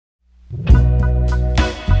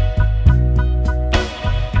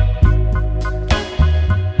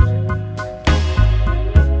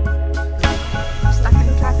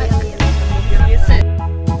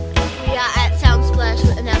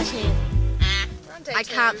I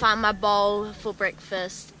can't find my bowl for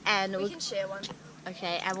breakfast, and we can share one.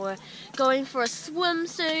 Okay, and we're going for a swim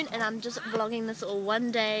soon, and I'm just vlogging this all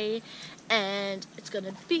one day, and it's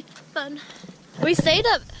gonna be fun. We stayed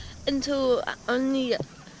up until only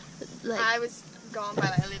like I was gone by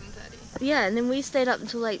like 11:30. Yeah, and then we stayed up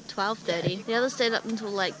until like 12:30. The others stayed up until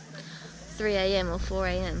like 3 a.m. or 4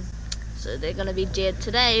 a.m. So they're gonna be dead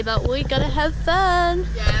today, but we're gonna have fun.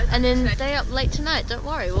 Yeah. And then stay up late tonight. Don't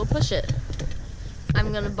worry, we'll push it.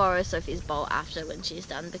 I'm gonna borrow Sophie's bowl after when she's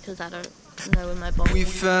done because I don't know when my bowl is. We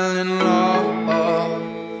fell in love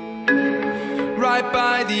right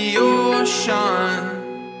by the ocean.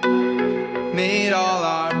 Made all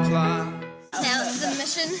our plans. Now it's the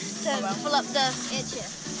mission to fill up the air chair.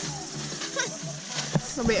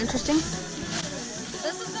 It'll be interesting.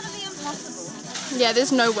 This is gonna be impossible. Yeah,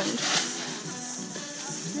 there's no wind.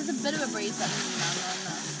 There's a bit of a breeze up.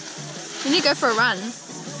 You need to go for a run.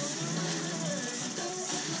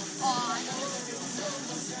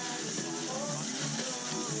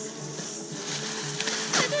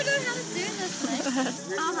 I don't know how to do this, mate.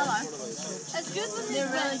 Oh, hello. It's good when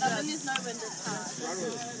there's wind, but when there's no wind, it's hard.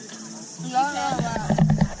 Wow.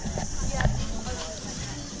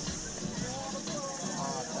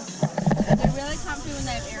 They're really comfy when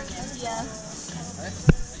they have air in there. Yeah.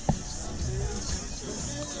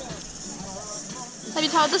 Have you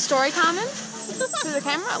told the story, Carmen? Through the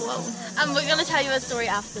camera? Whoa. We're gonna tell you a story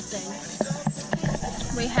after the thing.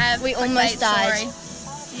 We almost died.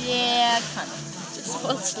 Yeah, kind of. Just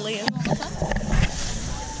watch Liam.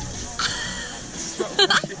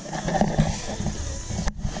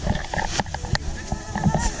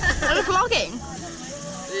 We're vlogging.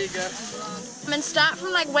 There you go. And start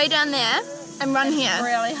from like way down there and run here.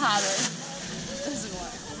 Really hard.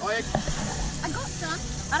 I got some.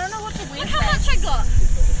 I don't know what to wear. Look how much I got.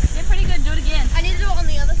 They're pretty good. Do it again. I need to do it on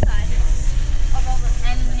the other side.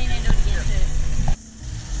 And then you need to do it again too.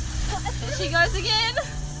 There she goes again.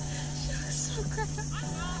 She looks so crap.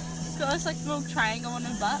 She's got this like little triangle on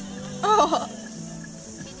her butt. Oh.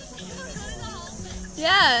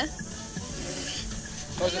 Yeah.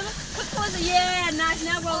 Quick closer. Yeah, nice.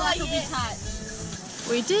 Now roll up. It'll be tight.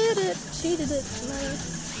 We did it. She did it.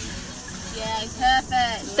 Yeah,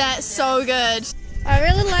 perfect. That's so good. I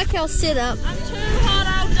really like our setup. I'm too hot,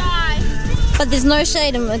 I'll die. But there's no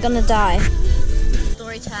shade and we're gonna die.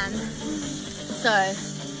 Story time. So,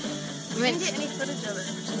 we went. Didn't get any footage of it.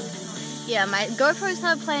 Yeah, my GoPro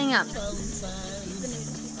started playing up. What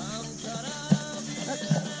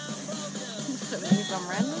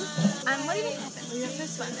do you think happened? We went for a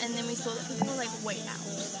swim and then we saw that people were like way out.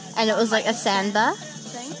 And it was like a sandbar.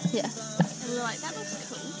 Thing. Yeah. And we were like, that looks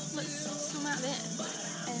cool. Let's swim out there.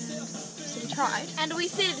 And so we tried. And we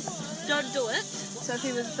said, don't do it.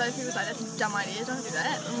 Sophie was like, that's a dumb idea, don't do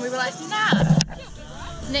that. And we were like, nah.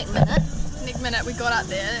 Next minute, We got up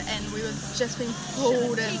there and we were just being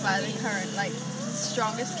pulled in by the current, like the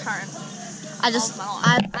strongest current. I just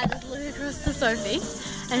looked across to Sophie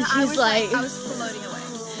and she's like, I was floating away.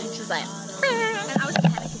 She's like, and I was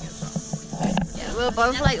panicking as well. yeah, we were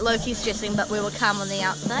both like low-key stressing, but we were calm on the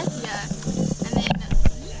outside. Yeah. And then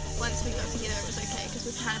once we got together, it was okay because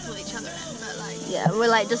we kind of pulled each other in, but like. Yeah, we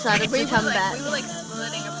like decided to come back. We were like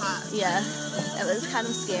splitting apart. Yeah, it was kind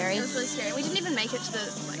of scary. It was really scary. We didn't even make it to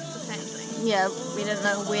the sand thing. Yeah, we didn't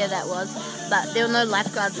know where that was, but there were no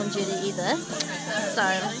lifeguards on duty either. So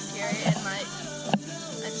really scary and like I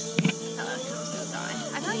just felt like I was gonna die.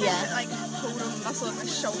 I felt like I like pulled a muscle in my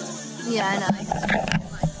shoulder. Yeah, I know.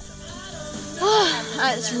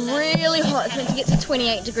 It's really hot. It's meant to get to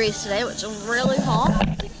 28 degrees today, which is really hot.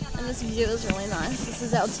 And this view is really nice. This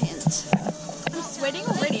is our tent. I'm sweating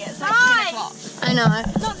already. It's like 10 o'clock. I know.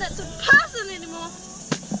 Not that's a person anymore.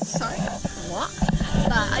 Sorry. What?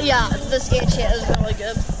 But yeah, this air chair is really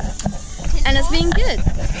good. And it's been good.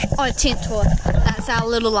 Oh, tent tour. That's our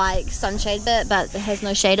little like sunshade bit, but it has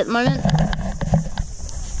no shade at the moment.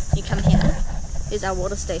 You come here. Here's our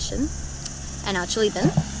water station. And our chili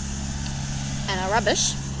bin. And our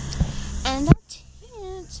rubbish. And our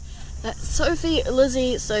tent. That's Sophie,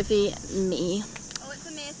 Lizzie, Sophie, me. Oh, it's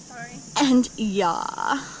a mess, sorry. And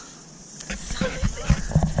yeah. So messy.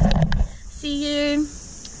 See you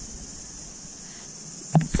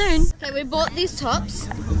soon. Okay, we bought these tops.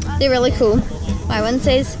 They're really cool. My one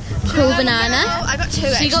says cool banana. I got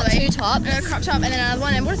two She got actually. 2 tops. A crop top and then another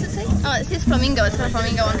one. And what does it say? Oh, it says flamingo. It's got a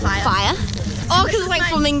flamingo on fire. Fire. Oh, because it's like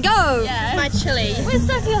flamingo. Yeah. My chili. Where's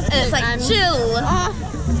Sophie? And it's like chill. Oh,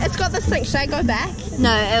 it's got this thing. Should I go back?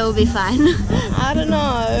 No, it will be fine. I don't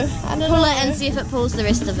know. Pull it and see if it pulls the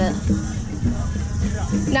rest of it.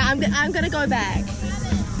 No, I'm gonna go back.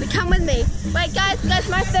 Come with me. Wait, guys,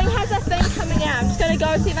 my thing has a thing coming out. I'm just gonna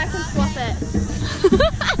go see if I can swap it.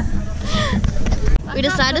 We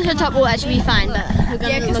decided her top will actually be fine, but we're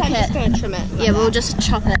gonna look I'm at. just gonna trim it. Yeah, we'll just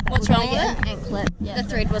chop it. What's We're wrong gonna with get an anklet. The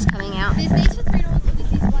thread was coming out. These for $3 or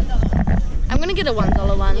these $1? I'm gonna get a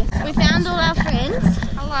 $1 one. We found all our friends.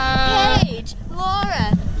 Hello. Paige,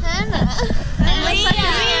 Laura, Hannah, and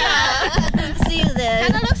Leah. See you there.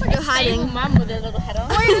 Hannah looks like You're hiding. mum with her little head on.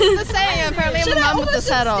 What is the saying? Apparently I'm a mum with this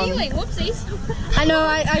head on. Whoopsies. I know.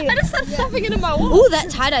 I just started stuffing it in my wall. Ooh, that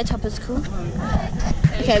tie-dye top is cool.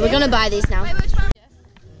 Okay, we're gonna buy these now.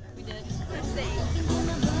 We did.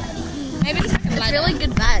 Maybe just It's really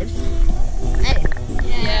good vibes. Hey.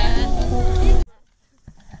 Yeah.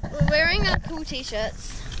 We're wearing our cool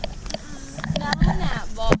t-shirts.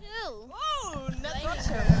 Whoa,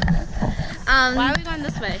 why are we going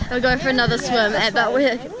this way? We're going for another swim, but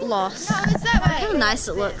we're lost. No, it's that way. How nice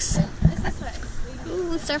it looks. It's this way.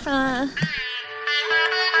 Ooh, surfing.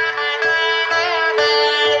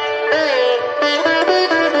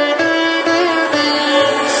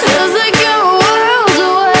 Feels like you're a world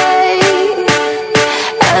away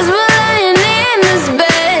as we're laying in this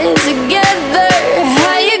bed together.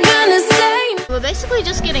 How you gonna say? We're basically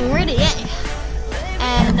just getting ready, eh?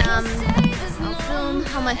 And I'll film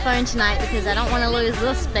on my phone tonight because I don't want to lose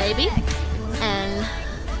this baby. And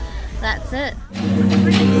that's it.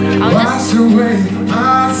 I'll just. Wash away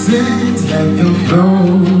my sins, let them flow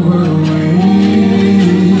away.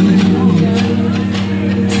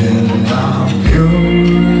 Till I'm pure,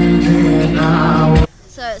 then I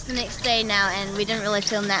So it's the next day now, and we didn't really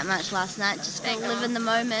film that much last night. Just gonna live in the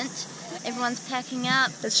moment. Everyone's packing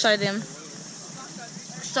up. Let's show them.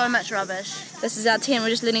 So much rubbish. This is our tent. We're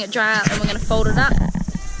just letting it dry out and we're going to fold it up.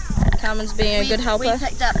 Carmen's being a good helper. We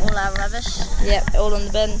picked up all our rubbish. Yep, all in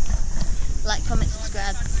the bin. Like, comment,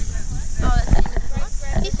 subscribe. Oh, that's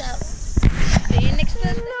it. Peace out.